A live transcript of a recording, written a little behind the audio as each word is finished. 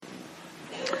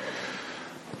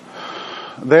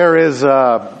There is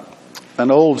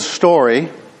an old story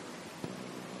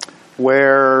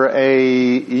where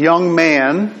a young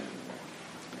man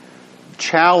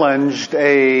challenged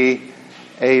a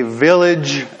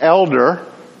village elder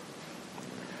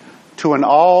to an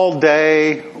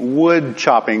all-day wood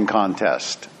chopping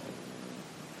contest.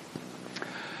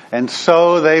 And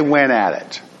so they went at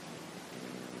it.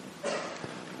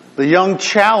 The young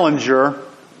challenger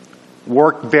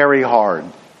worked very hard,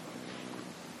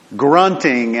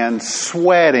 grunting and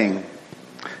sweating,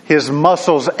 his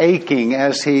muscles aching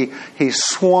as he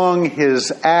swung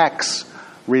his axe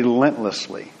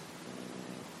relentlessly.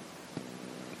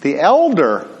 The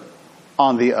elder,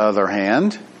 on the other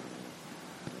hand,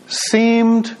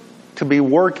 seemed to be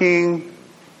working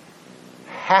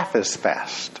half as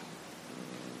fast.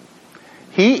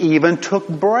 He even took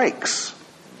breaks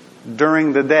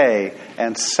during the day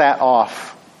and sat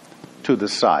off to the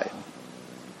side.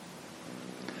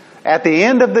 At the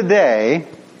end of the day,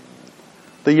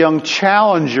 the young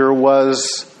challenger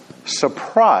was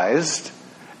surprised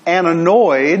and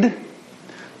annoyed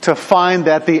to find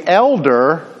that the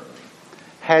elder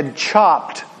had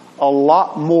chopped a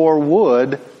lot more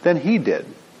wood than he did.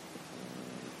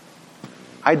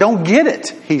 "I don't get it,"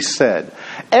 he said.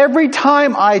 "Every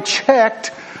time I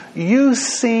checked, you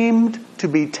seemed to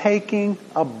be taking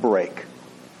a break.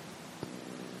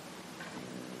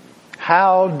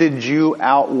 How did you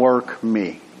outwork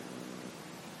me?"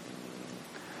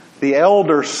 The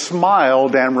elder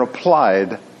smiled and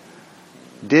replied,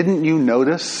 "Didn't you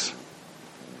notice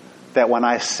that when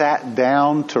I sat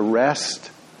down to rest,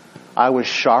 I was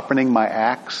sharpening my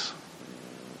axe?"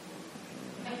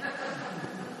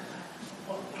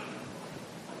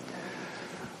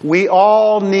 We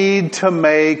all need to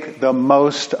make the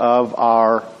most of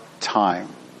our time.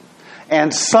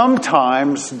 And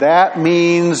sometimes that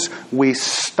means we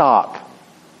stop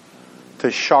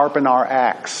to sharpen our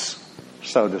axe,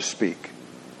 so to speak.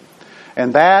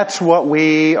 And that's what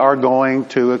we are going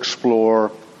to explore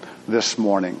this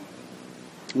morning.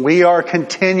 We are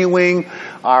continuing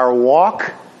our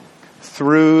walk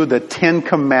through the Ten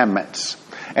Commandments.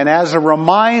 And as a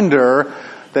reminder,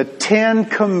 the Ten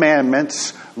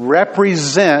Commandments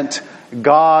represent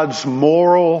God's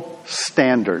moral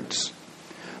standards.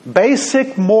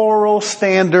 Basic moral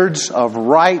standards of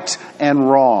right and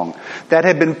wrong that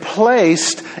have been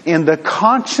placed in the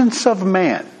conscience of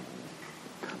man.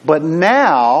 But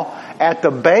now, at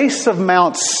the base of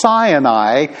Mount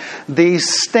Sinai,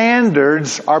 these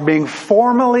standards are being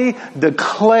formally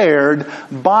declared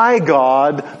by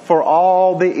God for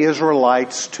all the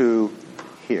Israelites to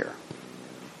hear.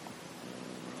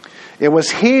 It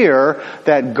was here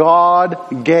that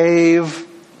God gave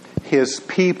His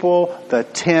people the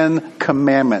Ten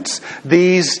Commandments.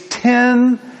 These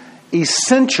 10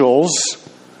 essentials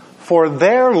for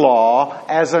their law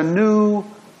as a new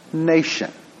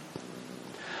nation.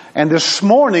 And this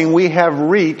morning we have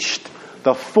reached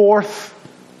the fourth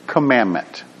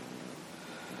commandment.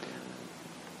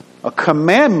 A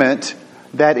commandment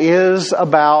that is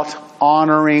about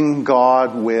honoring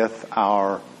God with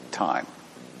our time.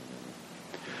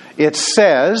 It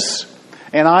says,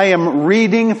 and I am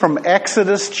reading from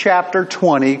Exodus chapter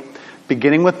 20,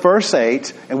 beginning with verse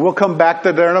 8, and we'll come back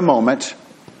to there in a moment.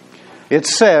 It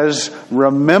says,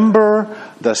 "Remember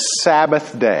the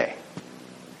Sabbath day,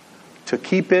 to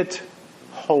keep it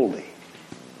holy.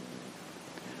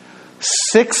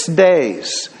 6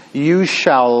 days you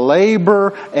shall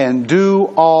labor and do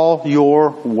all your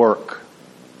work.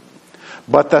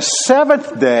 But the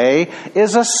seventh day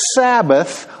is a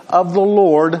Sabbath of the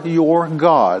Lord your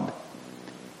God.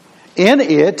 In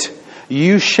it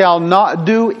you shall not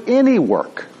do any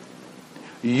work,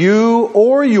 you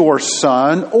or your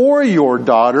son or your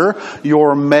daughter,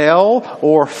 your male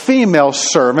or female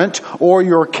servant, or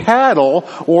your cattle,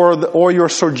 or your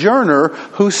sojourner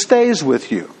who stays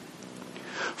with you.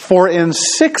 For in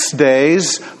 6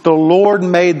 days the Lord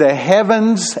made the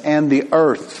heavens and the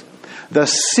earth, the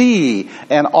sea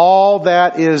and all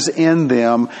that is in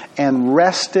them, and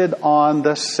rested on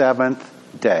the seventh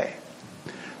day.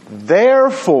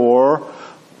 Therefore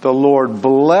the Lord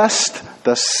blessed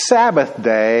the Sabbath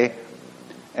day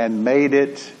and made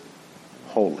it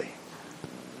holy."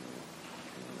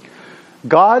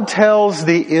 God tells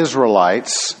the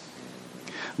Israelites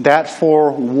that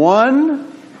for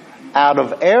one out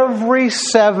of every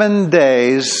 7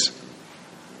 days,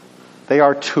 they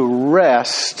are to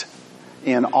rest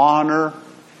in honor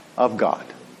of God.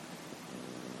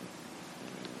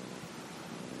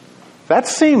 That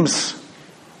seems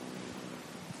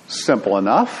simple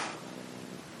enough,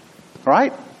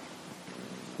 right?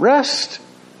 Rest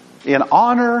in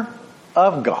honor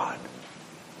of God.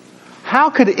 How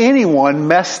could anyone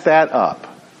mess that up?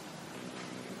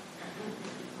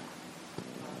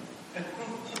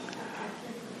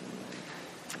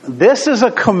 This is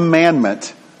a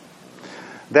commandment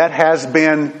that has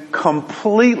been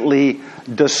completely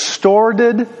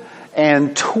distorted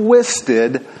and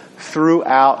twisted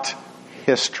throughout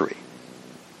history.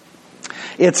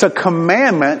 It's a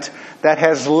commandment that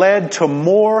has led to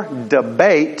more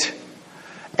debate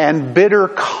and bitter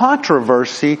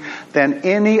controversy than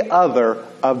any other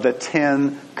of the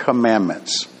 10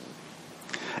 commandments.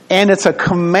 And it's a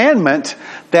commandment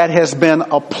that has been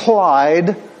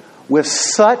applied with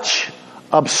such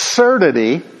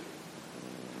absurdity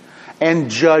and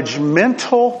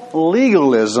judgmental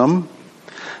legalism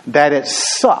that it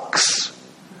sucks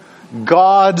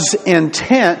God's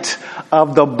intent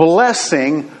of the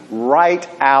blessing right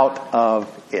out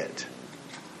of it.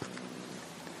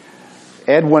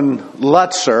 Edwin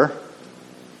Lutzer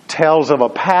tells of a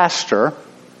pastor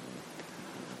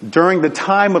during the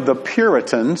time of the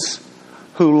Puritans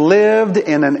who lived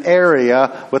in an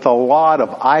area with a lot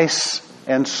of ice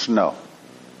and snow.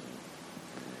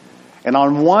 And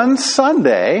on one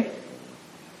Sunday,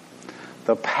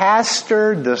 the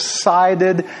pastor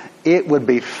decided it would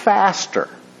be faster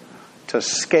to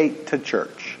skate to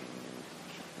church.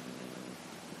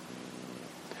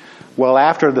 Well,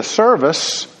 after the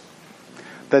service,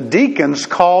 the deacons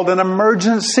called an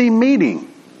emergency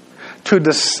meeting to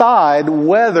decide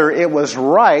whether it was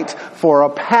right for a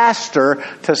pastor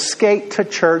to skate to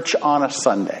church on a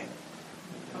Sunday.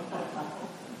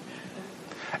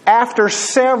 After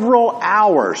several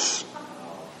hours,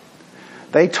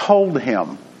 they told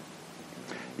him,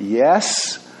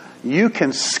 yes, you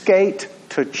can skate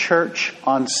to church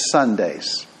on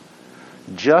Sundays,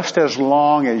 just as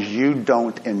long as you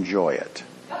don't enjoy it.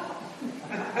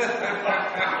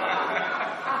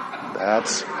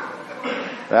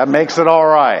 That makes it all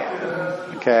right.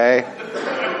 Okay.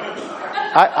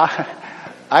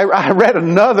 I read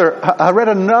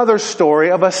another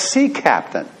story of a sea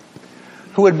captain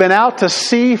who had been out to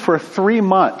sea for 3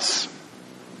 months.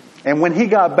 And when he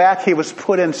got back, he was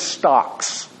put in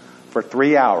stocks for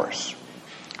 3 hours.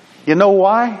 You know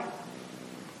why?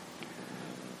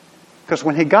 Because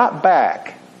when he got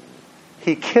back,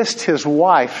 he kissed his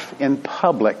wife in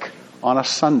public on a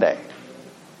Sunday.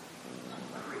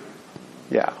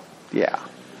 Yeah.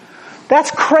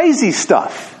 That's crazy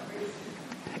stuff.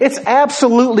 It's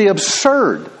absolutely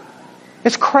absurd.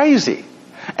 It's crazy.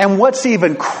 And what's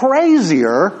even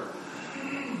crazier,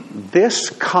 this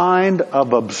kind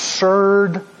of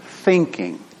absurd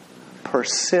thinking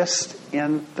persists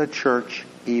in the church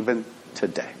even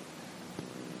today.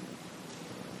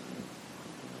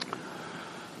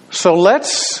 So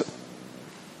let's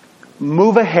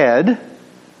move ahead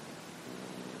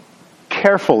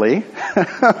carefully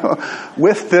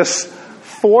with this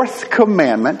fourth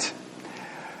commandment.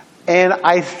 And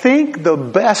I think the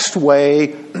best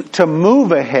way to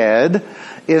move ahead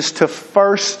is to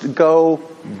first go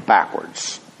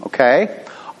backwards. Okay?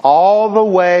 All the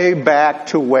way back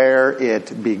to where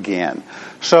it began.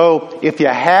 So if you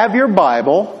have your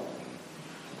Bible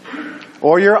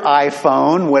or your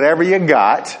iPhone, whatever you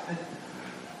got,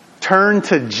 turn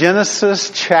to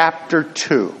Genesis chapter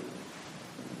 2.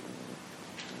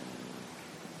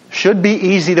 Should be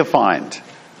easy to find.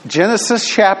 Genesis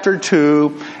chapter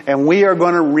 2, and we are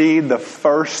going to read the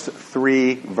first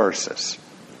 3 verses.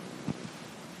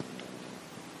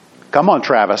 Come on,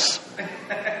 Travis.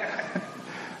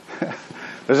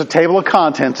 There's a table of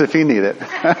contents if you need it.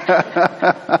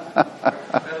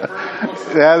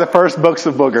 Yeah, the first book's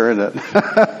of booger, isn't it?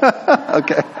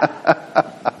 Okay.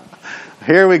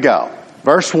 Here we go.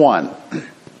 Verse 1.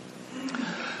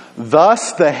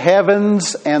 Thus the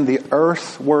heavens and the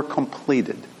earth were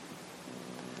completed,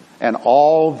 and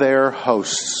all their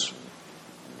hosts.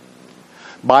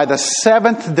 By the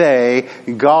 7th day,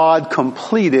 God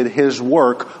completed His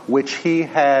work which He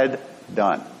had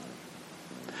done.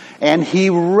 And He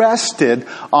rested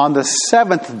on the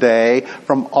 7th day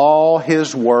from all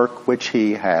His work which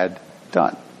He had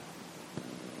done.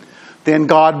 Then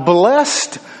God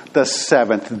blessed the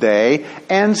 7th day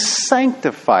and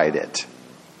sanctified it,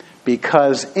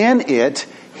 because in it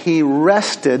He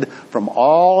rested from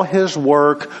all His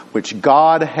work which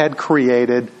God had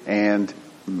created and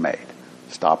made.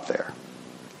 Stop there.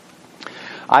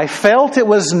 I felt it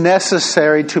was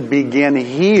necessary to begin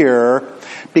here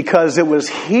because it was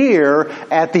here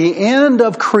at the end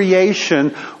of creation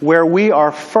where we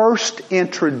are first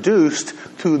introduced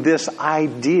to this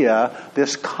idea,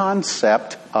 this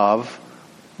concept of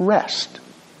rest.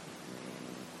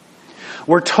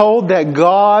 We're told that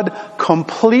God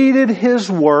completed His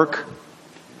work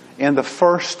in the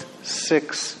first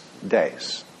 6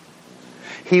 days.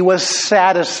 He was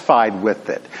satisfied with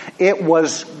it. It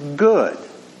was good.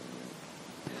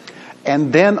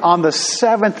 And then on the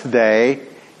seventh day,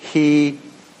 he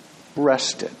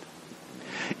rested.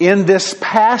 In this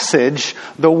passage,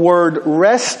 the word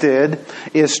rested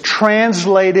is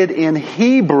translated in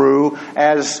Hebrew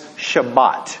as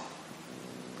Shabbat.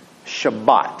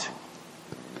 Shabbat.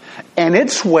 And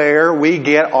it's where we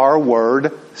get our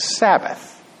word Sabbath.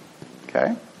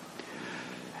 Okay?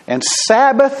 And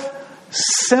Sabbath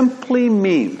simply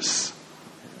means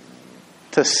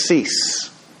to cease,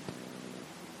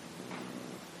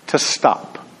 to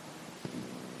stop.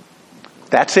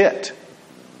 That's it.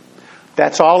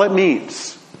 That's all it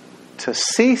means. To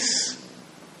cease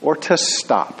or to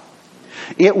stop.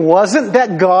 It wasn't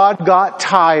that God got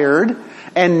tired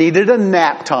and needed a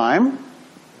nap time.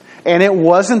 And it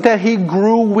wasn't that he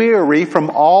grew weary from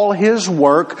all his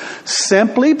work.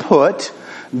 Simply put,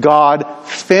 God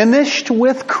finished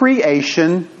with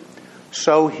creation,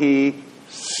 so he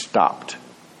stopped.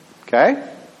 Okay?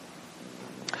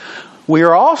 We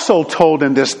are also told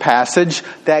in this passage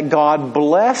that God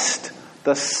blessed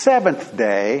the seventh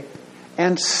day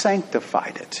and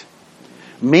sanctified it,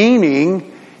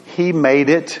 meaning he made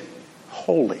it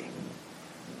holy.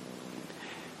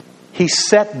 He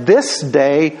set this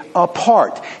day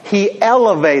apart. He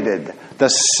elevated the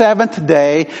seventh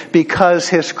day because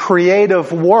his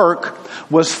creative work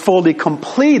was fully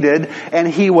completed and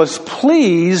he was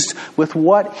pleased with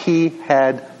what he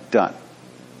had done.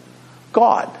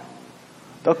 God,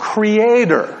 the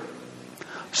Creator,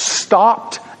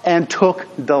 stopped and took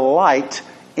delight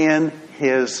in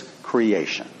his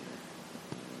creation.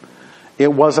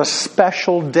 It was a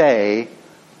special day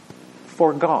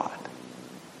for God.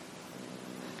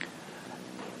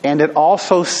 And it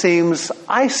also seems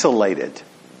isolated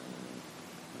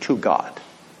to God.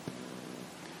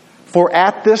 For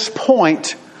at this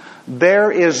point,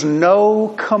 there is no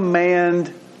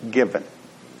command given.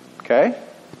 Okay?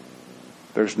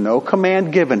 There's no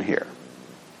command given here.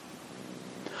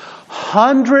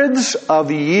 Hundreds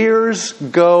of years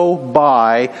go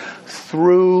by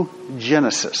through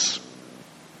Genesis,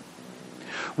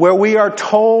 where we are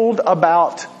told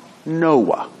about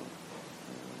Noah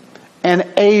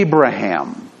and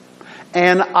Abraham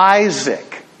and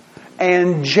Isaac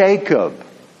and Jacob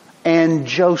and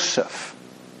Joseph.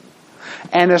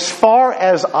 And as far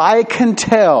as I can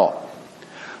tell,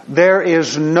 there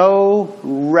is no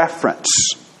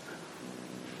reference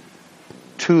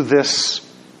to this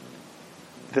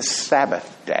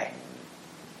Sabbath day,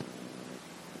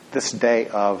 this day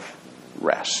of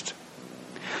rest.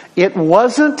 It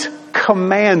wasn't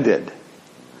commanded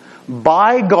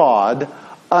by God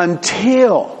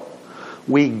until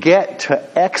we get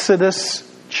to Exodus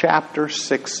chapter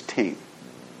 16.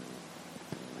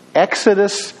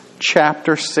 Exodus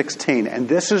chapter 16. And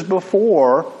this is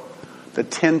before the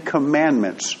 10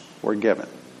 Commandments were given.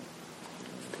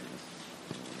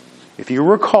 If you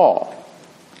recall,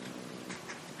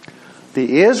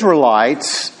 the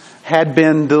Israelites had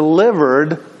been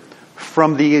delivered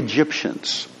from the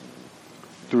Egyptians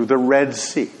through the Red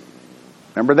Sea.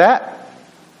 Remember that?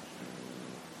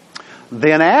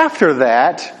 Then after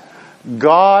that,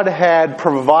 God had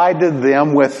provided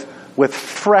them with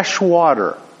fresh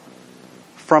water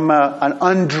from an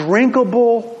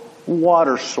undrinkable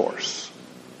water source.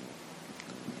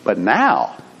 But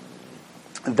now,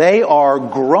 they are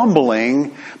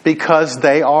grumbling because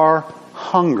they are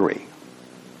hungry.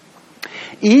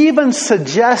 Even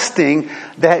suggesting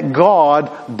that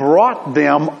God brought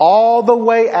them all the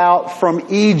way out from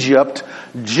Egypt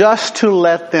just to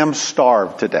let them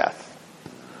starve to death.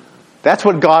 That's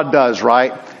what God does,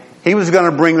 right? He was going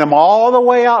to bring them all the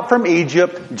way out from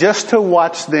Egypt just to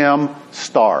watch them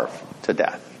starve to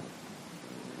death.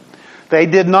 They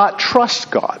did not trust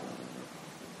God.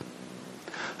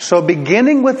 So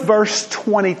beginning with verse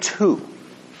 22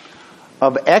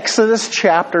 of Exodus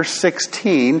chapter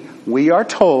 16, we are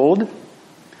told,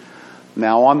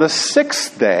 now on the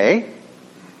sixth day,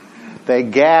 they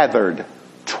gathered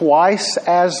twice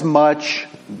as much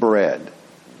bread,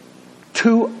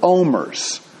 2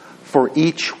 omers for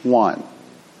each one.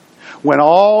 When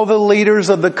all the leaders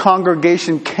of the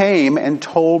congregation came and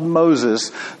told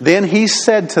Moses, then he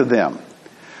said to them,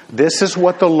 this is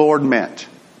what the Lord meant.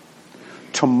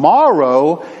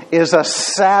 Tomorrow is a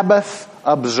Sabbath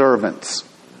observance,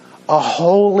 a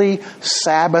holy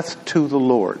Sabbath to the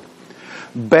Lord.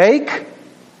 Bake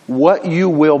what you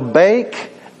will bake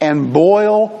and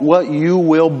boil what you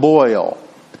will boil.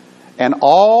 And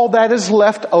all that is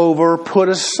left over put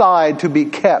aside to be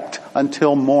kept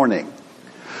until morning.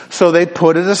 So they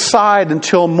put it aside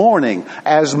until morning,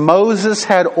 as Moses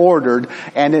had ordered,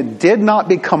 and it did not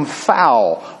become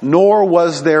foul, nor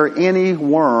was there any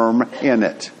worm in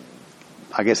it.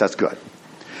 I guess that's good.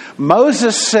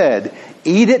 Moses said,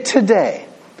 "Eat it today,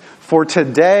 for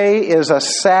today is a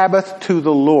Sabbath to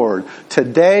the Lord.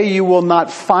 Today you will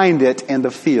not find it in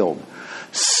the field.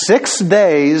 6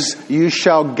 days you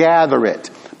shall gather it,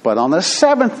 but on the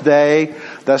seventh day,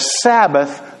 the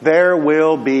Sabbath, there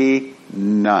will be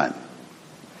none."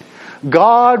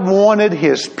 God wanted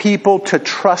His people to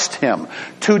trust Him,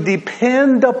 to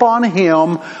depend upon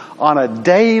Him on a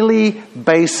daily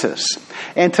basis.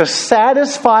 And to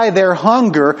satisfy their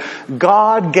hunger,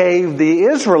 God gave the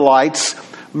Israelites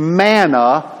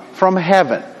manna from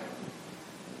heaven.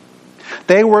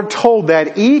 They were told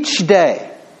that each day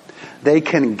they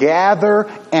can gather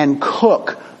and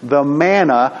cook the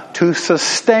manna to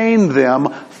sustain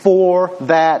them for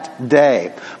that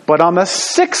day. But on the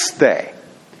sixth day,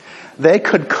 they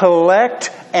could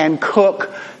collect and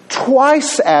cook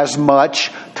twice as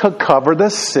much to cover the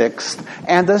sixth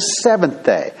and the seventh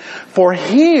day. For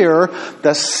here,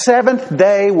 the seventh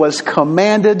day was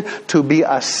commanded to be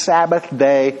a Sabbath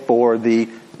day for the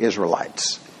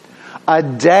Israelites. A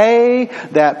day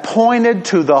that pointed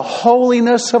to the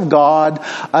holiness of God,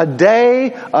 a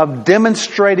day of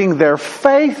demonstrating their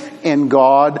faith in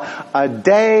God, a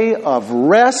day of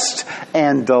rest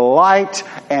and delight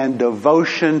and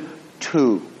devotion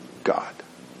to God.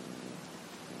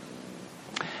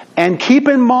 And keep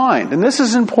in mind, and this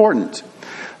is important,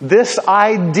 this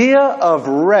idea of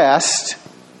rest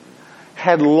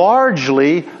had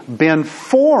largely been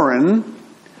foreign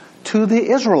to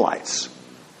the Israelites.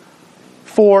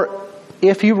 For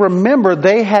if you remember,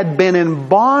 they had been in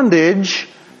bondage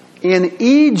in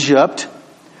Egypt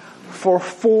for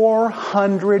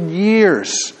 400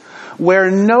 years, where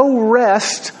no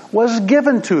rest was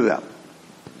given to them.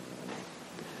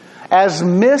 As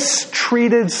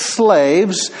mistreated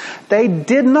slaves, they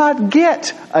did not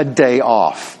get a day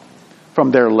off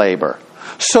from their labor.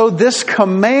 So this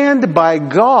command by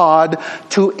God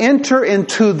to enter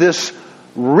into this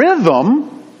rhythm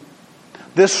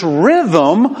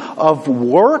of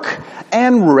work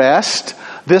and rest,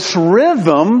 this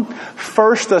rhythm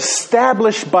first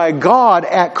established by God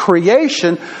at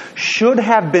creation, should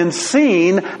have been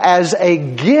seen as a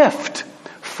gift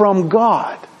from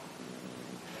God.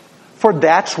 For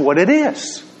that's what it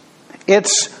is.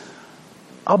 It's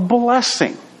a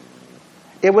blessing.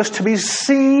 It was to be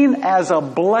seen as a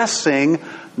blessing,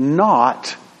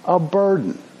 not a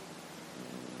burden.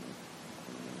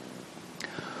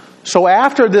 So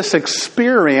after this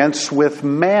experience with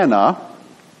manna,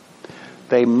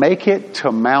 they make it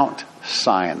to Mount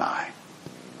Sinai,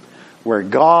 where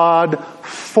God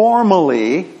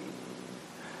formally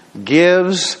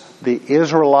gives the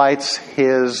Israelites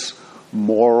His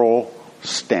moral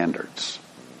standards,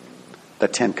 the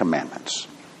Ten Commandments.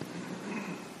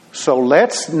 So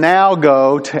let's now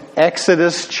go to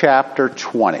Exodus chapter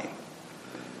 20.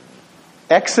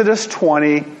 Exodus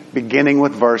 20, beginning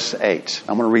with verse 8.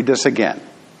 I'm going to read this again.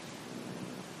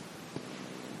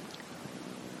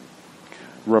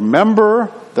 Remember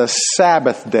the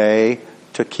Sabbath day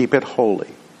to keep it holy.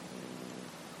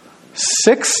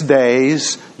 6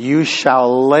 days you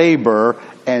shall labor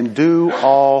and do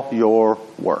all your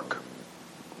work.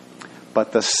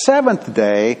 But the seventh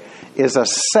day is a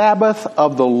Sabbath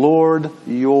of the Lord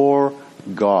your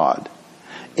God.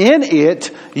 In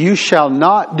it you shall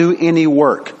not do any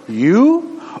work,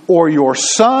 you or your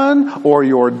son or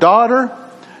your daughter,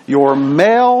 your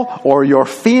male or your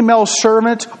female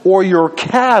servant, or your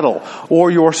cattle,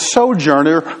 or your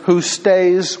sojourner who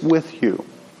stays with you.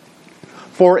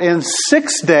 For in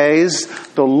 6 days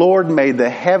the Lord made the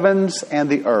heavens and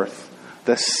the earth,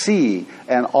 the sea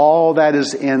and all that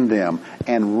is in them,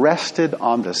 and rested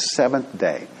on the seventh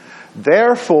day.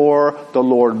 Therefore the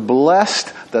Lord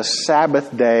blessed the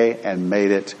Sabbath day and made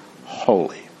it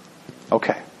holy.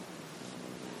 Okay.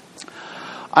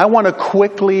 I want to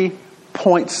quickly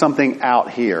point something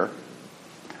out here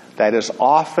that is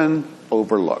often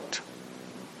overlooked.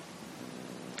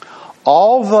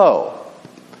 Although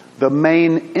the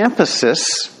main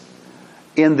emphasis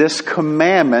in this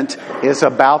commandment is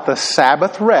about the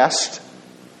Sabbath rest,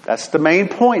 that's the main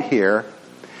point here.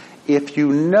 If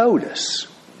you notice,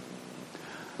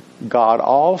 God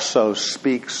also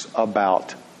speaks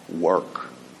about work.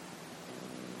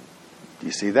 Do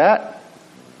you see that?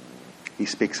 He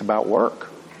speaks about work.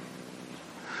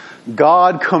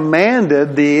 God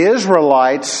commanded the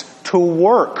Israelites to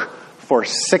work for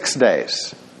 6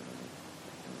 days.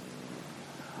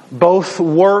 Both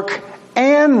work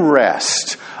and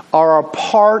rest are a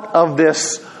part of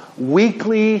this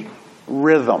weekly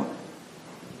rhythm.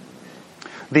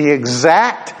 The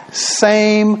exact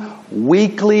same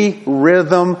weekly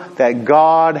rhythm that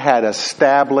God had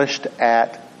established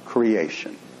at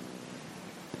creation.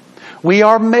 We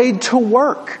are made to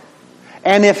work.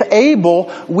 And if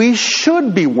able, we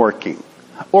should be working,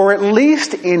 or at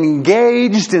least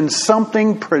engaged in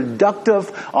something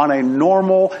productive on a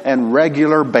normal and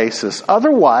regular basis.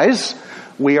 Otherwise,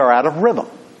 we are out of rhythm.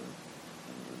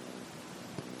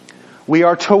 We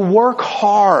are to work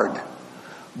hard,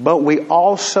 but we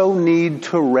also need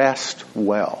to rest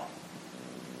well.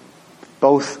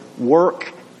 Both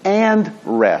work and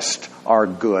rest are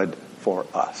good for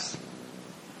us.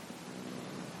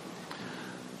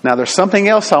 Now, there's something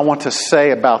else I want to say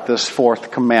about this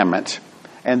fourth commandment,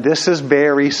 and this is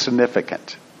very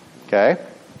significant. Okay?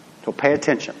 So pay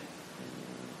attention.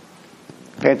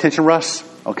 Pay attention, Russ?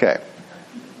 Okay.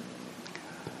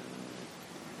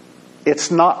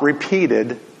 It's not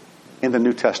repeated in the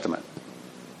New Testament.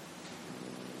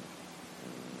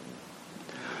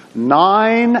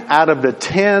 9 out of the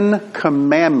 10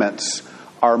 commandments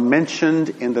are mentioned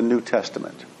in the New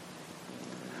Testament.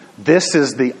 This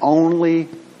is the only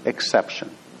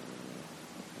exception.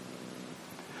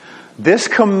 This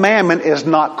commandment is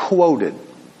not quoted.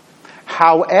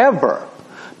 However,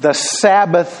 the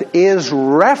Sabbath is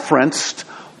referenced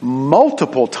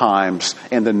multiple times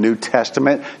in the New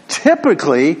Testament,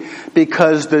 typically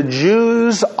because the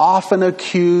Jews often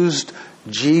accused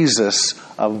Jesus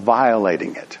of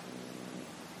violating it.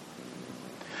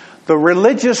 The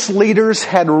religious leaders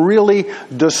had really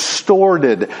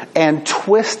distorted and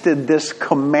twisted this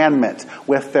commandment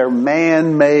with their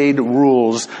man-made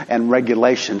rules and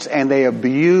regulations, and they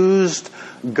abused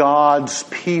God's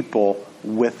people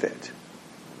with it.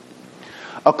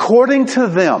 According to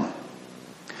them,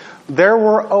 there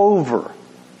were over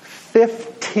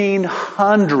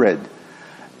 1,500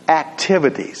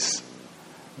 activities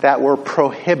that were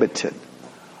prohibited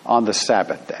on the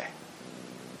Sabbath day.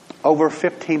 Over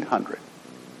 1,500.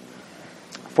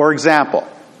 For example,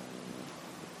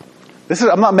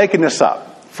 I'm not making this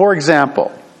up. For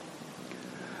example,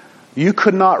 you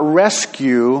could not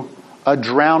rescue a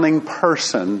drowning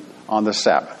person on the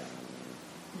Sabbath.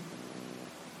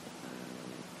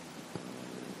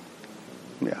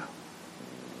 Yeah.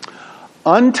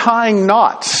 Untying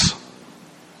knots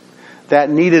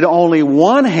that needed only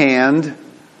one hand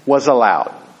was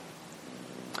allowed.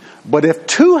 But if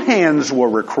 2 hands were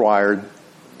required,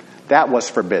 that was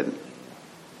forbidden.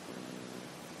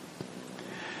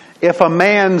 If a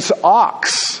man's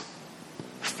ox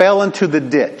fell into the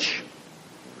ditch,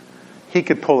 he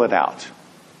could pull it out.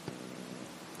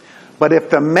 But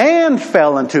if the man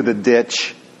fell into the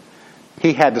ditch,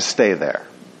 he had to stay there.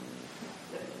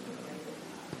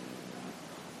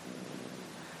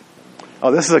 Oh,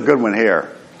 this is a good one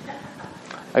here.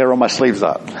 I gotta roll my sleeves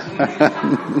up.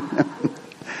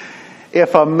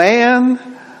 If a man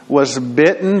was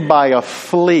bitten by a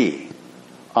flea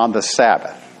on the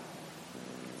Sabbath,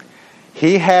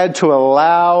 he had to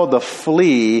allow the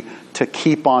flea to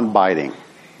keep on biting.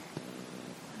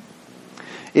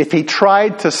 If he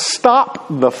tried to stop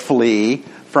the flea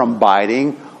from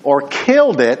biting or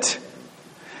killed it,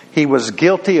 he was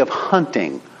guilty of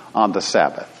hunting on the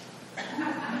Sabbath.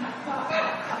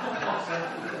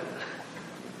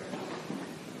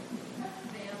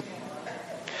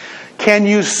 Can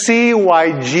you see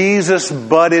why Jesus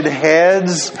butted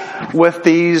heads with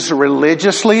these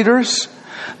religious leaders?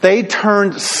 They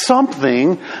turned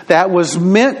something that was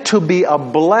meant to be a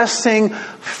blessing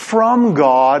from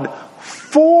God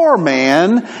for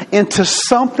man into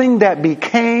something that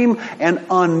became an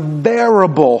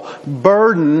unbearable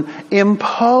burden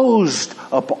imposed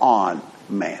upon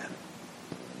man.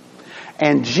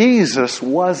 And Jesus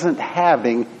wasn't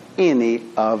having any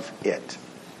of it.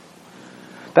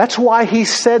 That's why he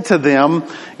said to them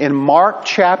in Mark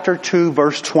chapter 2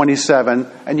 verse 27,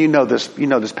 and you know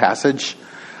this passage,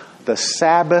 the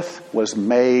Sabbath was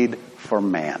made for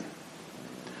man,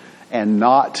 and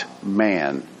not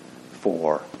man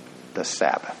for the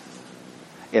Sabbath.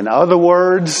 In other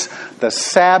words, the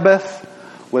Sabbath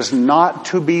was not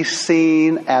to be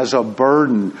seen as a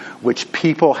burden which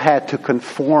people had to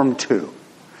conform to.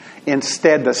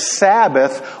 Instead, the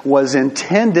Sabbath was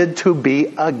intended to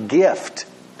be a gift,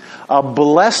 a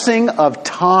blessing of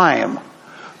time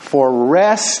for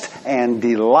rest and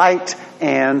delight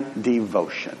and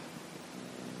devotion.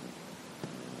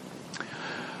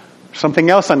 Something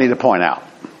else I need to point out.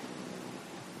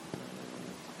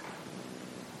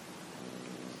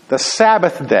 The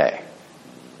Sabbath day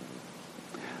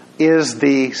is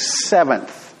the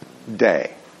 7th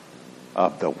day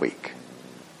of the week.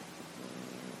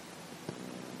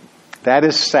 That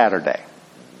is Saturday,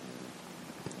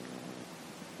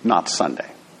 not Sunday.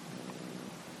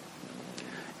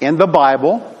 In the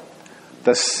Bible,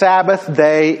 the Sabbath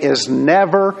day is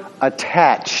never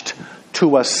attached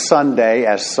to a Sunday,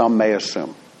 as some may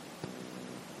assume.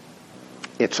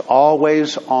 It's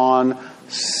always on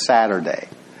Saturday.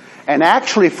 And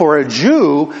actually, for a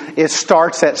Jew, it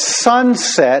starts at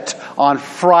sunset on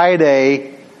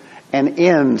Friday and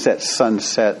ends at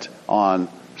sunset on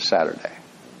Saturday.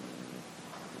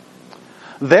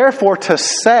 Therefore, to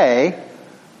say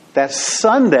that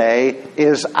Sunday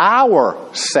is our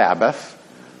Sabbath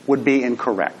would be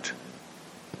incorrect.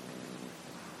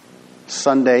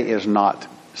 Sunday is not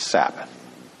Sabbath.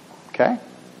 Okay?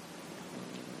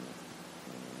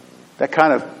 That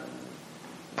kind of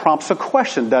prompts a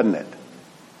question, doesn't it?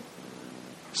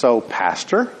 So,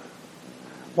 Pastor,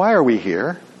 why are we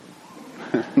here?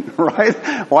 Right?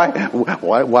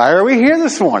 Why are we here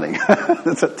this morning?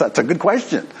 That's a good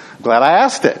question. Glad I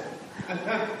asked it.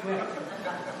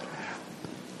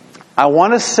 I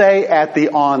want to say at the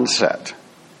onset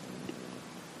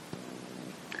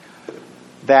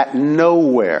that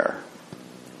nowhere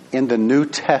in the New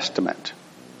Testament,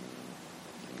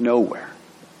 nowhere,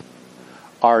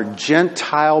 are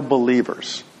Gentile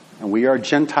believers, and we are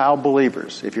Gentile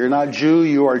believers. If you're not Jew,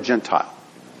 you are Gentile.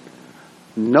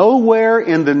 Nowhere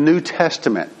in the New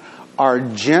Testament are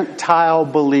Gentile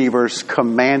believers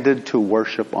commanded to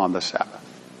worship on the Sabbath.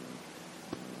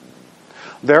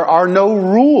 There are no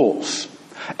rules,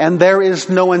 and there is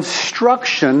no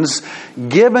instructions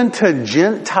given to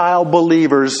Gentile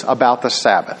believers about the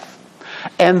Sabbath.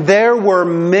 And there were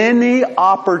many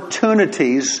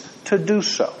opportunities to do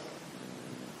so.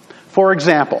 For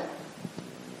example,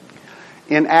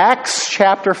 in Acts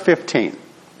chapter 15,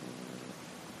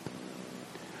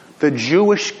 the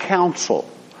Jewish council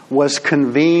was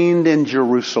convened in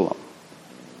Jerusalem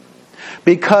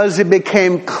because it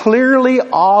became clearly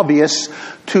obvious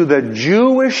to the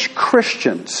Jewish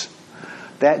Christians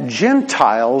that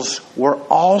Gentiles were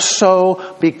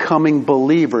also becoming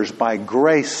believers by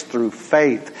grace through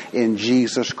faith in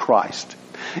Jesus Christ.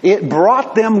 It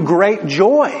brought them great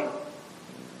joy.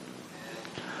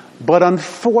 But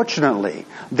unfortunately,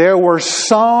 there were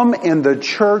some in the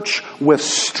church with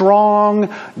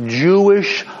strong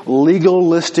Jewish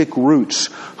legalistic roots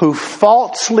who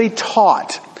falsely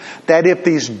taught that if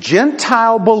these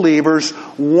Gentile believers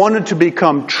wanted to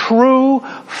become true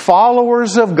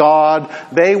followers of God,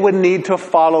 they would need to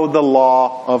follow the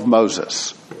law of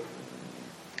Moses.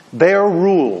 Their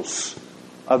rules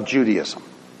of Judaism.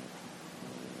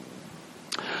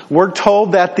 We're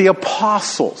told that the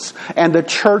apostles and the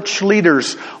church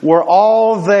leaders were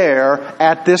all there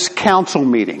at this council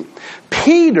meeting.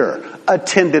 Peter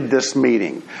attended this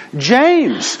meeting.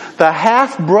 James, the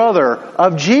half-brother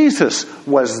of Jesus,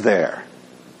 was there.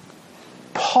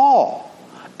 Paul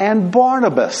and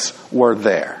Barnabas were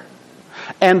there.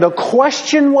 And the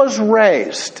question was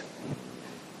raised,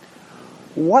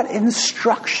 what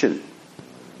instruction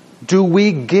do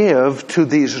we give to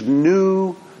these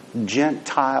new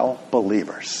Gentile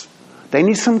believers? They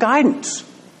need some guidance.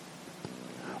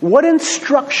 What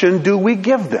instruction do we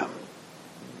give them?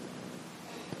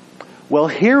 Well,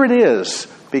 here it is,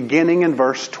 beginning in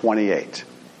verse 28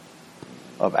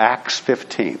 of Acts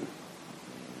 15.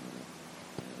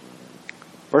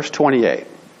 Verse 28.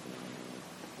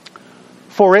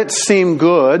 For it seemed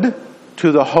good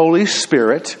to the Holy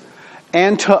Spirit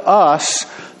and to us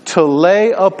to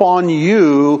lay upon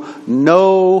you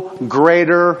no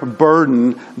greater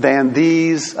burden than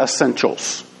these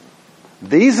essentials.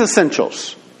 These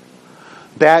essentials.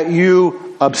 That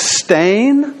you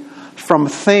abstain from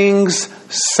things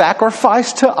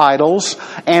sacrificed to idols,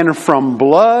 and from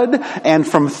blood, and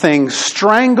from things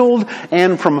strangled,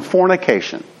 and from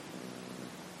fornication.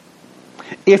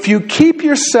 If you keep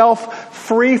yourself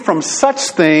free from such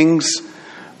things,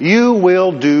 you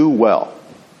will do well.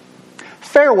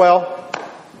 Farewell.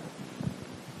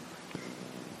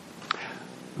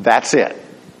 That's it.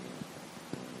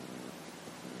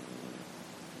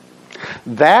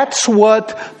 That's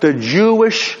what the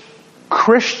Jewish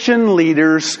Christian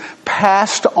leaders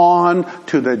passed on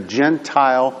to the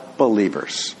Gentile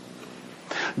believers.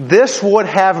 This would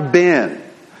have been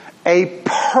a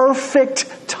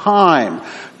perfect time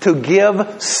to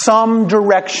give some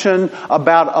direction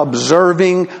about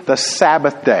observing the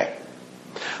Sabbath day.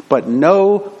 But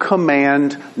no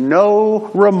command, no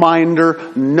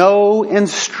reminder, no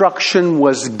instruction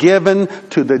was given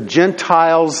to the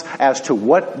Gentiles as to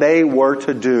what they were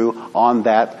to do on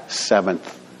that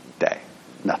seventh day.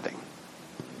 Nothing.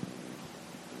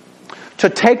 To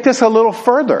take this a little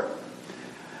further,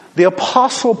 the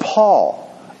Apostle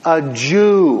Paul a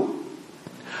Jew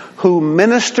who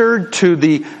ministered to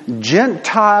the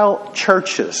Gentile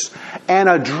churches and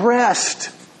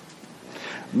addressed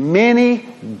many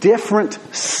different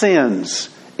sins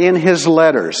in his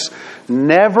letters,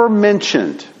 never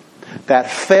mentioned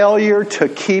that failure to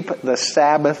keep the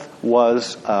Sabbath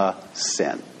was a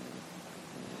sin.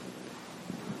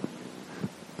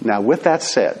 Now, with that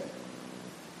said,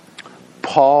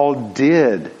 Paul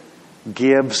did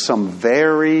give some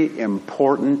very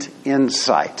important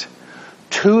insight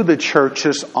to the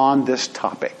churches on this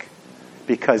topic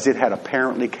because it had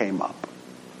apparently came up.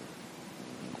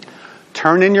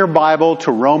 Turn in your Bible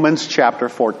to Romans chapter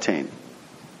 14.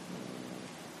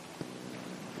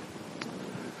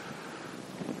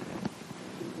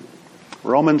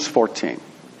 Romans 14.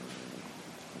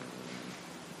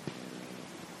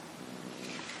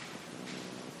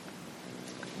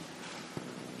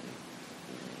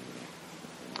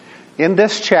 In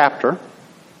this chapter,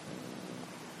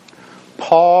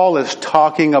 Paul is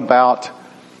talking about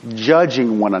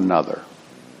judging one another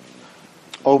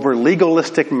over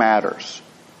legalistic matters.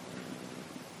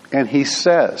 And he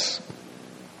says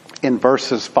in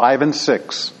verses 5 and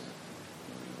 6,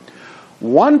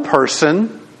 one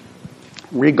person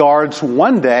regards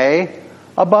one day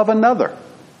above another.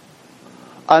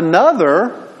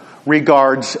 Another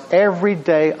regards every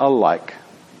day alike.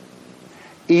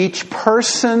 Each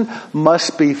person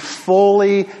must be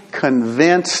fully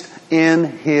convinced in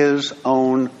his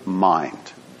own mind.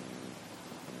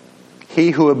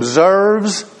 He who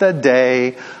observes the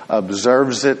day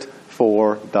observes it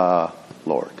for the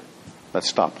Lord. Let's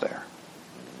stop there.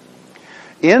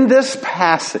 In this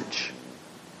passage,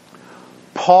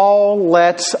 Paul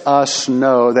lets us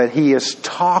know that he is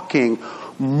talking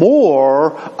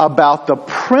more about the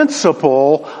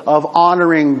principle of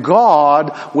honoring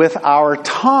God with our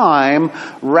time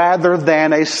rather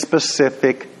than a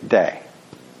specific day.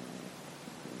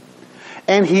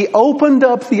 And he opened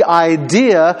up the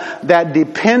idea that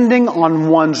depending on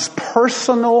one's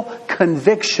personal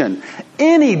conviction,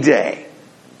 any day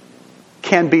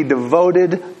can be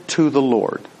devoted to the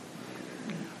Lord.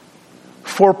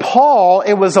 For Paul,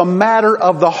 it was a matter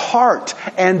of the heart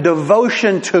and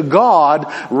devotion to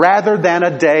God rather than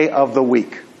a day of the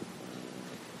week.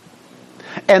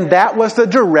 And that was the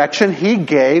direction he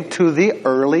gave to the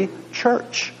early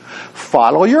church.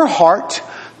 Follow your heart,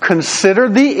 consider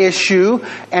the issue,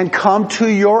 and come to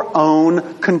your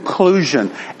own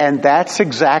conclusion. And that's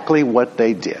exactly what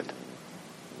they did.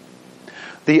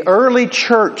 The early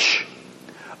church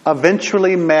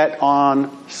eventually met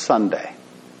on Sunday,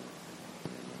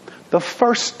 the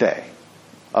first day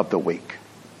of the week,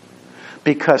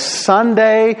 because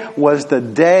Sunday was the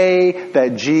day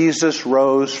that Jesus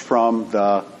rose from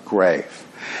the grave.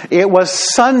 It was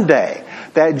Sunday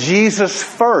that Jesus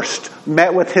first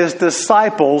met with his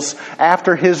disciples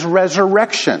after his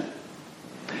resurrection.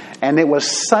 And it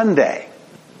was Sunday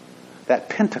that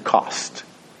Pentecost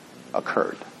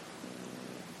occurred.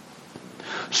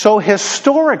 So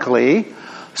historically,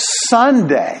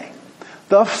 Sunday,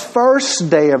 the first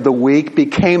day of the week,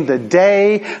 became the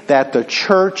day that the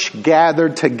church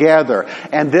gathered together.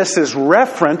 And this is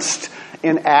referenced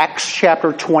in Acts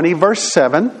chapter 20, verse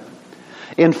 7,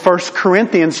 in 1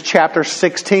 Corinthians chapter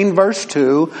 16, verse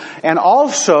 2, and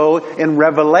also in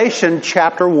Revelation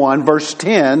chapter 1, verse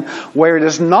 10, where it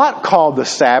is not called the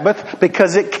Sabbath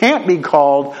because it can't be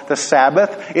called the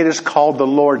Sabbath. It is called the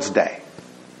Lord's Day.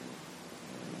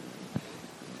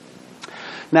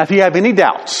 Now, if you have any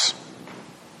doubts,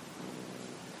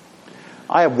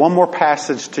 I have one more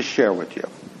passage to share with you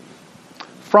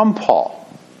from Paul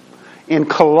in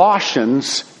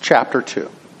Colossians chapter 2.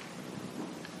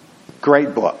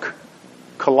 Great book.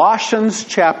 Colossians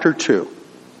chapter 2.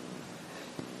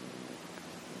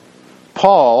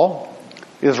 Paul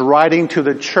is writing to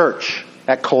the church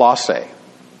at Colossae.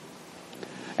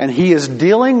 And he is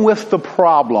dealing with the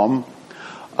problem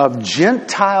of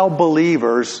Gentile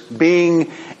believers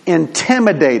being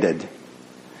intimidated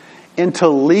into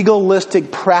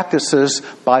legalistic practices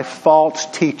by false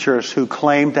teachers who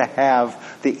claim to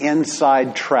have the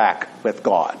inside track with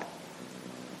God.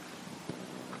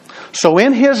 So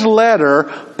in his letter,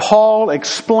 Paul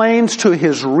explains to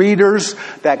his readers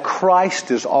that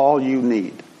Christ is all you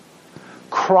need.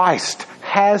 Christ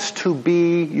has to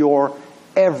be your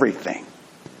everything.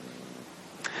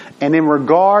 And in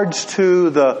regards to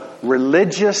the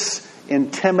religious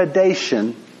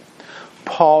intimidation,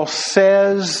 Paul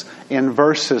says in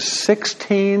verses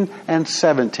 16 and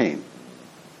 17,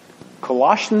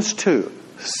 Colossians 2,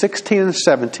 16 and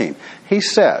 17, he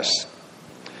says,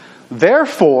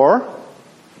 therefore,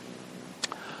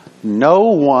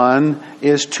 No one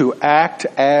is to act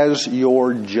as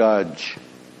your judge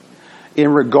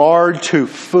in regard to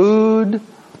food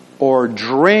or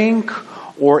drink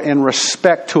or in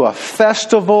respect to a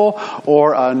festival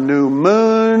or a new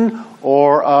moon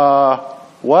or a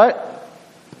what?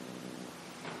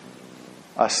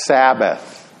 A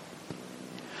Sabbath.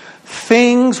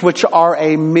 Things which are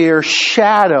a mere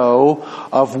shadow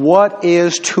of what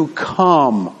is to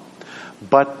come,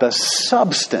 but the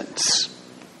substance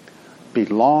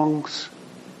belongs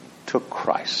to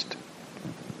Christ.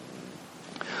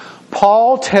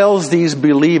 Paul tells these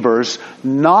believers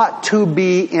not to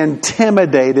be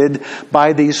intimidated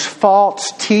by these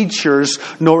false teachers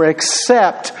nor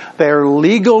accept their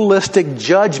legalistic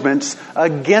judgments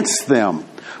against them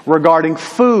regarding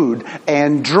food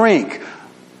and drink,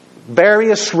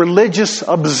 various religious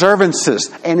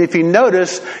observances. And if you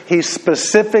notice, he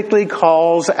specifically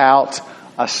calls out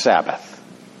a Sabbath.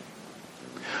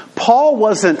 Paul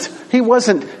wasn't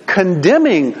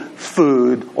condemning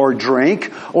food or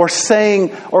drink or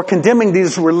condemning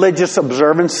these religious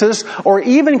observances or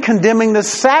even condemning the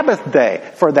Sabbath day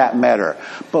for that matter.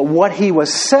 But what he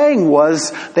was saying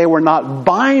was they were not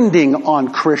binding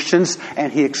on Christians,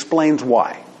 and he explains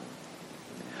why.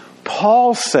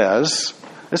 Paul says,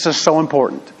 this is so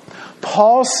important.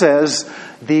 Paul says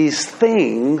these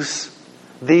things,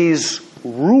 these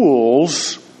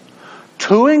rules,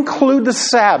 to include the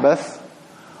Sabbath,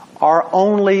 are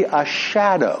only a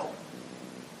shadow,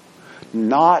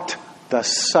 not the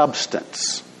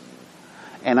substance.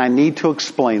 And I need to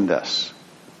explain this.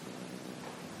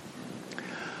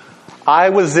 I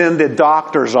was in the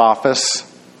doctor's office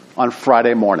on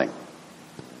Friday morning.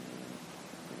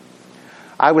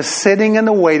 I was sitting in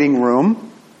the waiting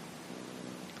room,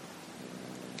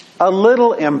 a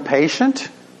little impatient,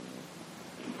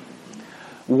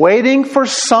 waiting for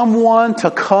someone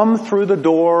to come through the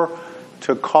door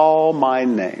to call my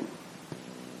name.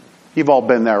 You've all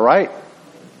been there, right?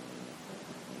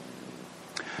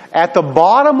 At the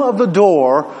bottom of the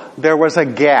door, there was a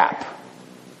gap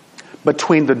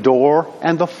between the door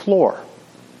and the floor.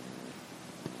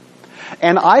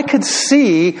 And I could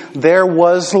see there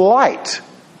was light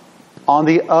on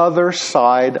the other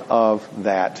side of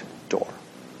that door.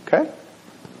 Okay?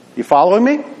 You following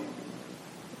me?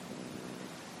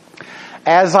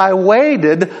 As I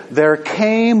waited, there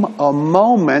came a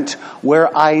moment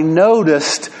where I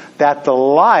noticed that the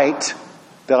light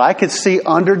that I could see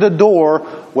under the door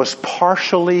was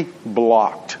partially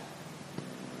blocked.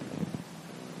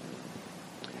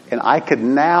 And I could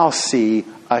now see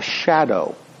a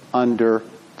shadow under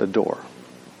the door.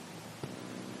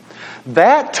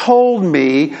 That told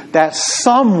me that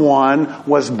someone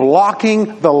was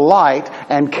blocking the light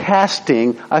and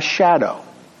casting a shadow.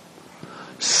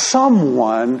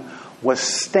 Someone was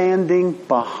standing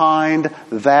behind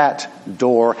that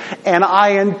door, and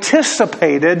I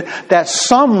anticipated that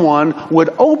someone would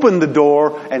open the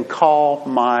door and call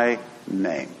my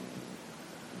name.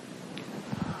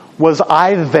 Was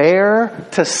I there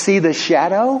to see the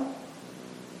shadow?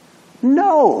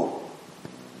 No.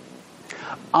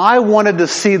 I wanted to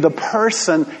see the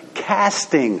person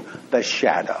casting the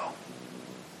shadow.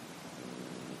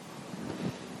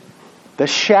 The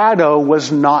shadow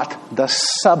was not the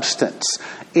substance.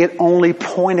 It only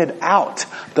pointed out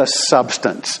the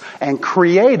substance and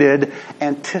created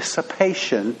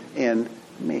anticipation in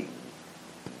me.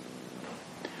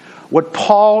 What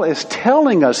Paul is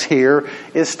telling us here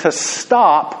is to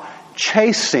stop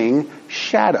chasing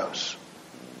shadows.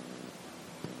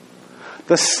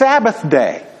 The Sabbath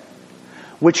day,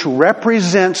 which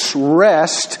represents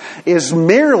rest, is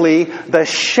merely the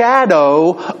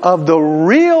shadow of the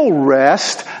real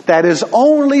rest that is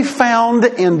only found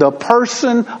in the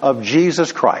person of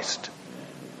Jesus Christ.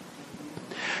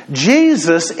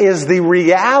 Jesus is the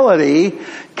reality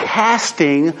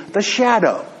casting the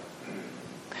shadow.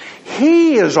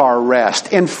 He is our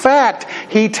rest. In fact,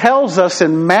 He tells us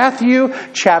in Matthew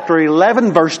chapter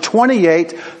 11, verse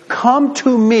 28, "Come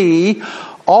to me,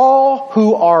 all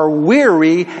who are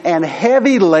weary and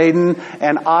heavy laden,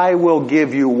 and I will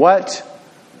give you" what?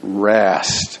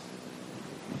 Rest.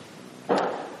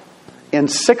 In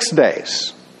 6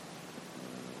 days,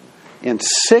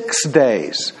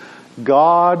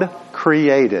 God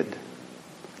created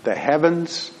the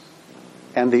heavens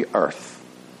and the earth.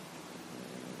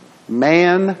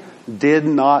 Man did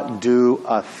not do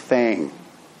a thing.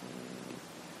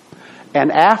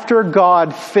 And after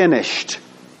God finished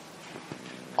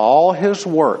all His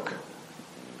work,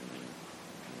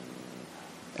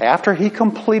 after He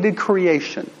completed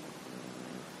creation,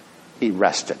 He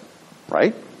rested,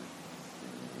 right?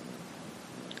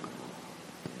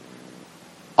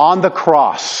 on the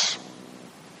cross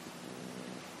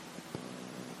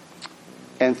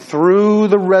and through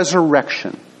the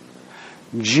resurrection,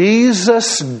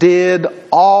 Jesus did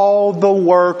all the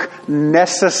work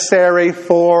necessary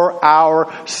for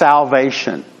our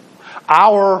salvation,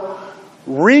 our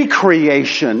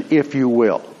recreation, if you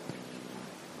will.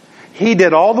 He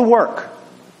did all the work,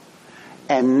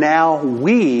 and now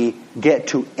we get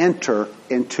to enter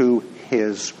into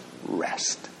His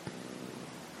rest.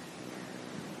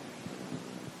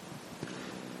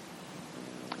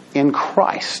 In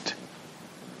Christ,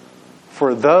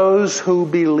 for those who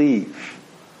believe,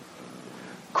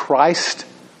 Christ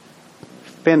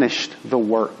finished the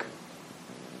work.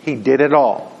 He did it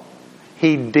all.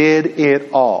 He did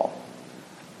it all.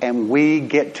 And we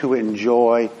get to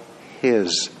enjoy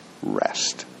His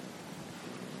rest.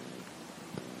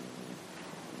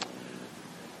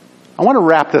 I want to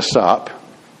wrap this up,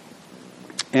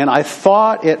 and I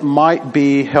thought it might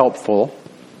be helpful.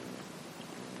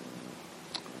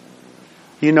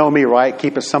 You know me, right?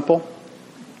 Keep it simple.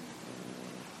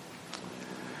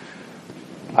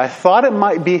 I thought it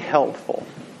might be helpful,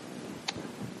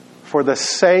 for the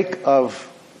sake of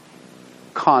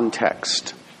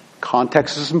context.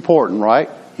 Context is important, right?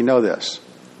 You know this.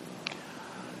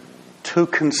 To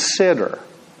consider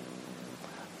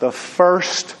the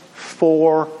first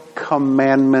 4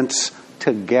 commandments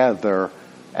together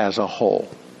as a whole.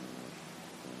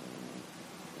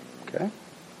 Okay?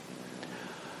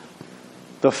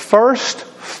 The first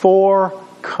 4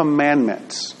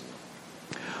 commandments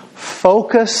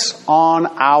focus on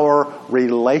our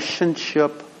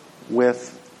relationship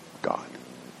with God.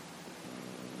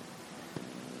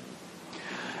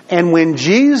 And when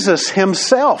Jesus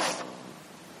Himself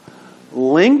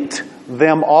linked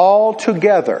them all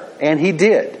together, and He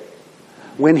did,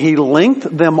 when He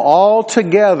linked them all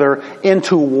together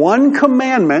into one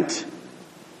commandment,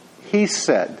 He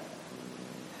said,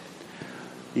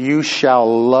 "You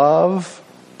shall love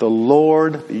the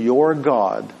Lord your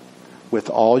God with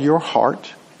all your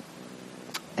heart,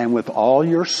 and with all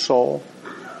your soul,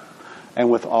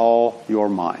 and with all your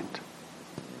mind."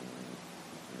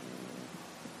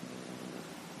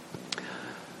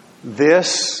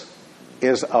 This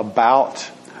is about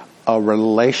a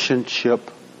relationship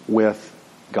with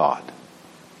God.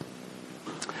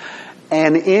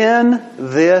 And in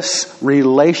this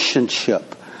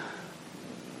relationship,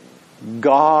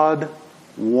 God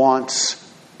wants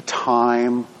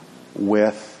time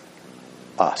with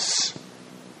us.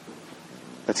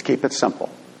 Let's keep it simple.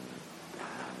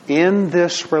 In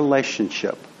this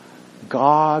relationship,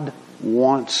 God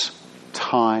wants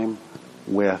time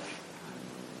with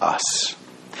us.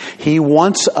 He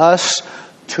wants us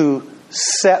to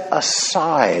set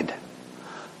aside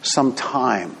some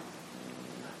time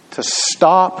to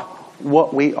stop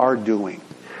what we are doing,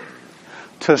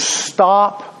 to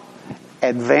stop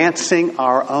advancing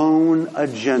our own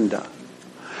agenda,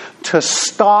 to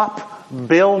stop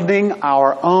building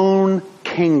our own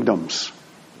kingdoms,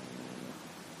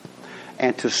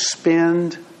 and to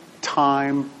spend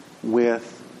time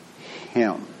with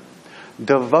Him,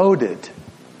 devoted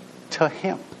to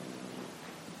Him.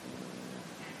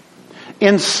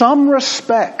 In some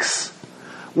respects,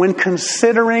 when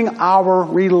considering our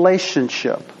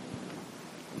relationship,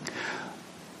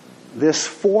 this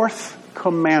 4th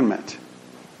commandment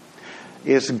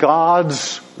is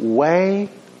God's way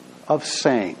of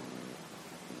saying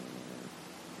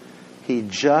He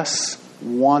just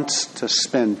wants to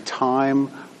spend time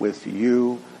with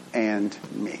you and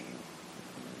me.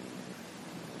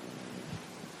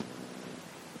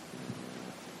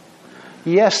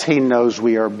 Yes, He knows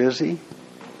we are busy,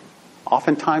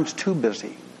 oftentimes too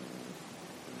busy.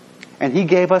 And He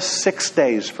gave us 6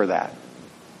 days for that.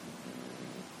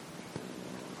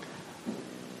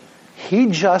 He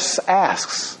just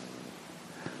asks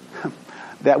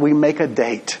that we make a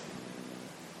date.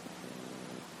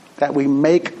 That we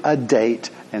make a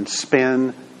date and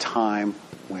spend time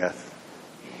with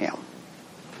Him.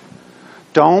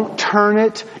 Don't turn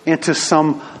it into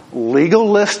some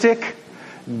legalistic,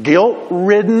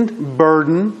 guilt-ridden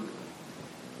burden.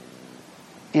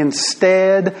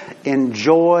 Instead,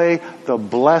 enjoy the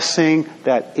blessing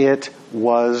that it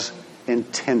was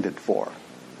intended for.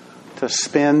 To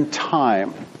spend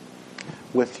time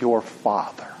with your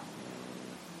Father.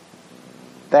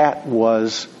 That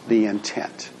was the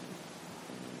intent.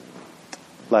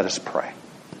 Let us pray.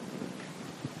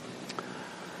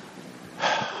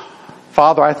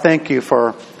 Father, I thank You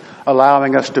for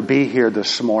allowing us to be here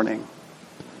this morning.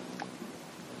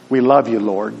 We love You,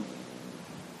 Lord.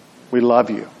 We love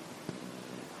You.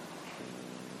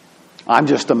 I'm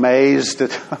just amazed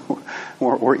at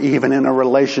we're even in a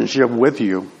relationship with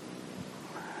you.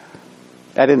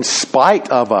 That in spite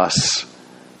of us,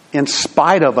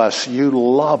 you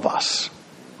love us.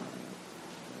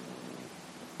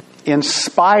 In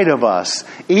spite of us,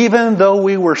 even though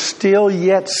we were still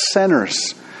yet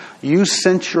sinners, you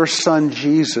sent your Son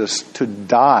Jesus to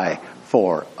die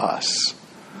for us.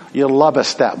 You love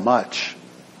us that much.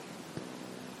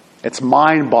 It's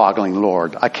mind-boggling,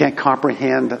 Lord. I can't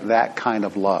comprehend that kind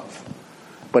of love.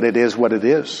 But it is what it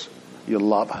is. You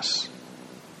love us.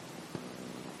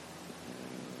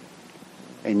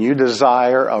 And you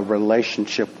desire a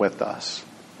relationship with us.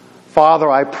 Father,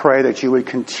 I pray that you would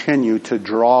continue to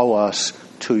draw us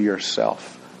to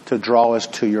yourself, to draw us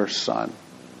to your Son.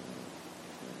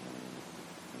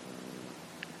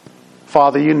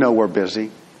 Father, you know we're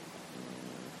busy.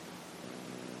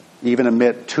 Even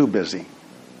admit too busy.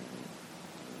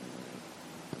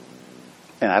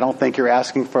 And I don't think you're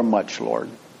asking for much, Lord.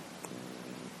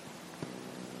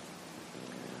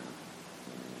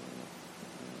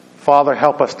 Father,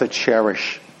 help us to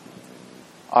cherish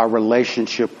our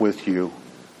relationship with you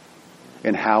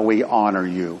and how we honor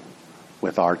you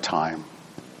with our time.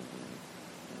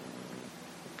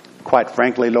 Quite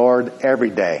frankly, Lord, every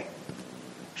day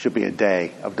should be a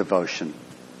day of devotion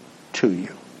to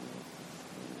you.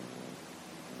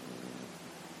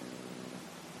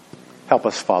 Help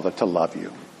us, Father, to love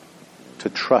you, to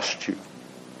trust you,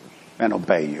 and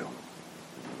obey you.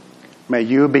 May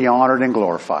you be honored and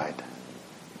glorified.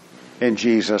 In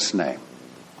Jesus' name.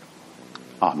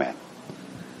 Amen.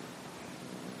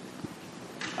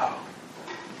 Oh.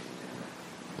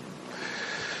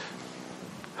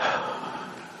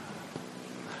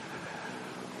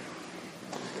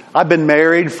 I've been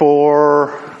married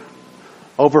for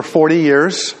over 40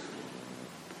 years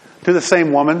to the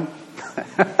same woman.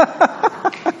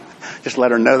 Just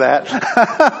let her know that.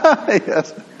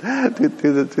 Yes,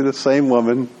 to the same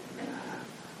woman.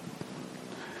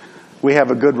 We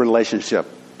have a good relationship,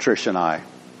 Trish and I.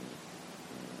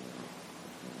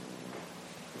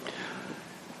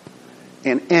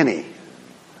 In any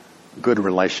good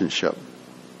relationship,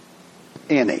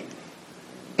 any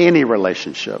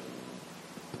relationship,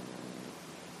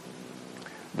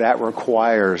 that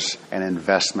requires an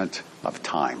investment of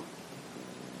time.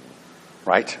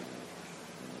 Right?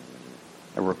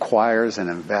 It requires an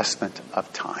investment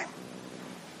of time.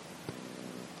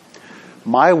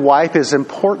 My wife is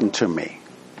important to me.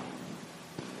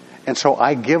 And so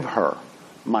I give her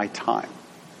my time.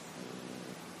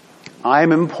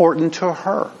 I'm important to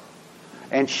her.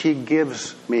 And she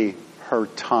gives me her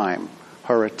time,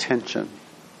 her attention.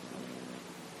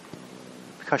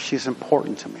 Because she's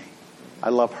important to me. I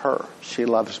love her. She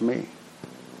loves me.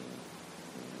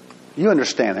 You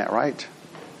understand that, right?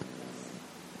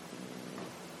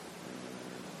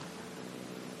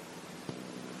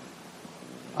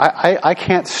 I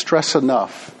can't stress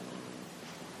enough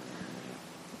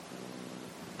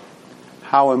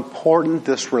how important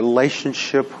this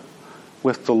relationship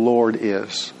with the Lord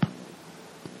is.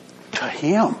 To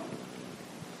Him.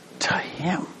 To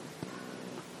Him.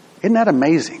 Isn't that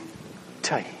amazing?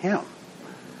 To Him.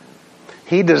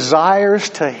 He desires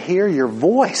to hear your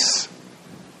voice.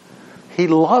 He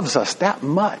loves us that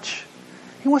much.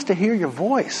 He wants to hear your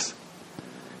voice.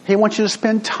 He wants you to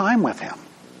spend time with Him.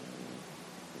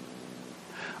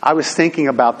 I was thinking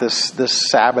about this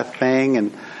Sabbath thing,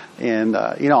 and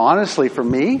honestly, for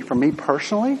me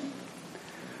personally,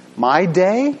 my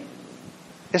day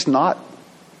is not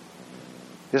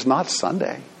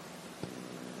Sunday.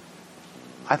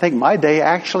 I think my day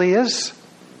actually is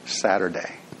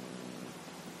Saturday.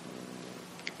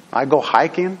 I go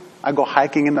hiking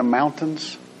in the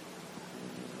mountains.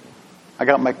 I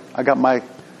got my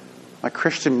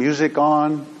Christian music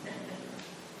on.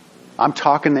 I'm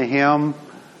talking to Him.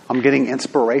 I'm getting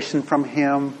inspiration from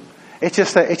Him. It's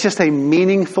just a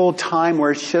meaningful time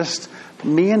where it's just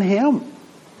me and Him.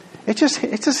 It's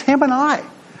just Him and I.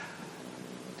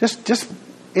 Just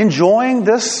enjoying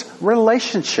this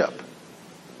relationship.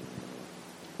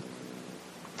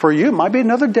 For you, it might be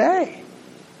another day.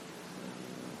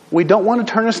 We don't want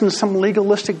to turn this into some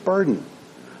legalistic burden.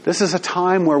 This is a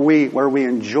time where we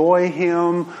enjoy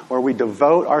Him, where we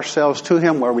devote ourselves to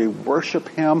Him, where we worship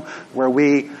Him, where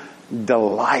we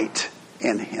delight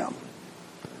in Him.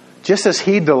 Just as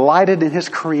He delighted in His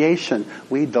creation,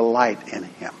 we delight in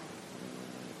Him.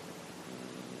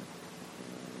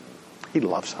 He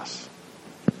loves us.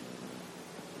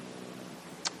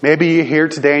 Maybe you're here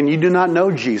today and you do not know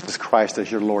Jesus Christ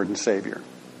as your Lord and Savior.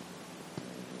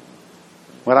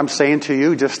 What I'm saying to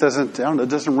you just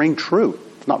doesn't ring true.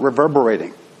 It's not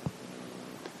reverberating.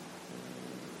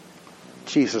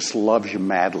 Jesus loves you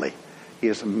madly. He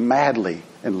is madly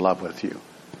in love with you.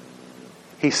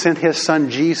 He sent His Son,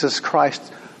 Jesus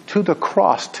Christ, to the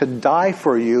cross to die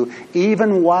for you,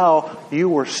 even while you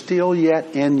were still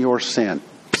yet in your sin.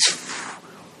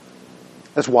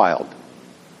 That's wild.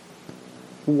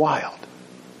 Wild.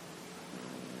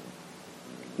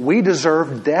 We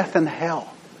deserve death and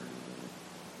hell.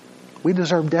 We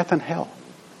deserve death and hell.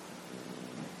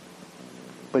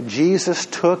 But Jesus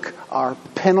took our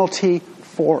penalty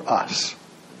for us.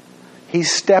 He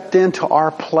stepped into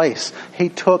our place. He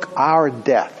took our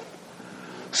death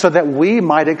so that we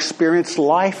might experience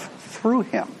life through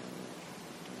Him.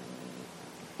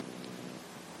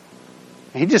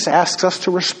 He just asks us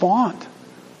to respond,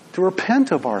 to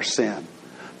repent of our sin,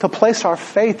 to place our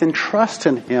faith and trust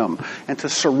in Him, and to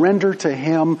surrender to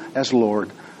Him as Lord.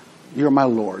 You're my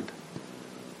Lord.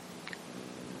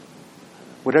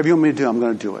 Whatever you want me to do, I'm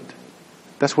going to do it.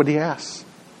 That's what He asks.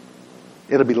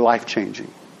 It'll be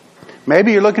life-changing.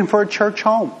 Maybe you're looking for a church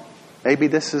home. Maybe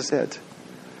this is it.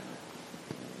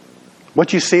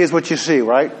 What you see is what you see,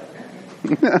 right?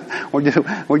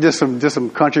 we're just some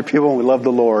country people, and we love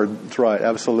the Lord. That's right,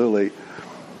 absolutely.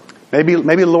 Maybe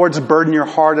the Lord's burdened your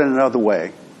heart in another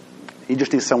way. You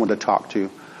just need someone to talk to.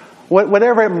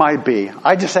 Whatever it might be,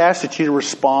 I just ask that you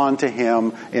respond to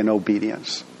Him in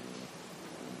obedience.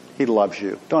 He loves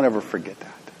you. Don't ever forget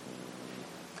that.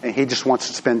 And He just wants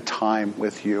to spend time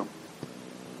with you.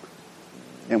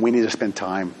 And we need to spend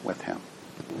time with Him.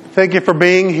 Thank you for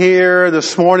being here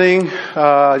this morning.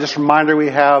 Just a reminder, we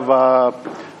have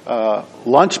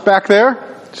lunch back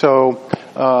there. So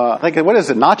I think, what is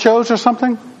it, nachos or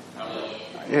something?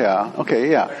 Yeah, okay,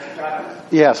 yeah.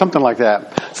 Yeah, something like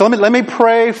that. So let me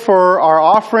pray for our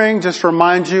offering. Just to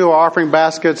remind you, our offering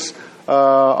baskets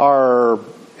are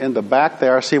in the back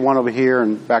there. I see one over here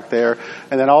and back there.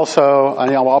 And then also,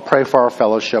 I'll pray for our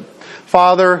fellowship.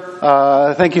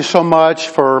 Father, thank you so much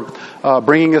for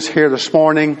bringing us here this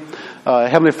morning.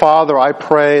 Heavenly Father, I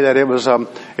pray that it was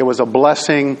a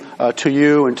blessing to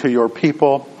you and to your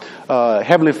people.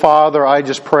 Heavenly Father, I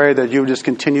just pray that you would just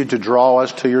continue to draw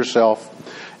us to yourself.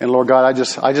 And Lord God,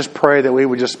 I just pray that we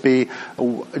would just be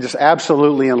just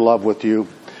absolutely in love with you,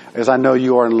 as I know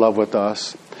you are in love with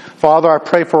us. Father, I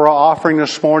pray for our offering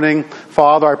this morning.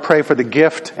 Father, I pray for the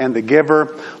gift and the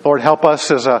giver. Lord, help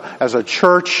us as a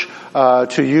church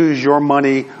to use your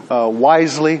money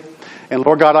wisely. And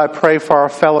Lord God, I pray for our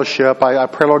fellowship. I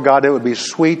pray, Lord God, it would be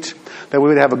sweet, that we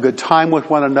would have a good time with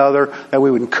one another, that we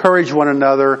would encourage one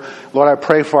another. Lord, I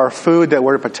pray for our food that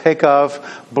we're to partake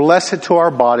of. Bless it to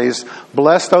our bodies.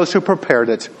 Bless those who prepared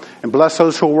it. And bless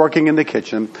those who are working in the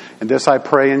kitchen. And this I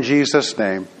pray in Jesus'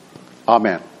 name.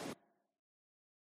 Amen.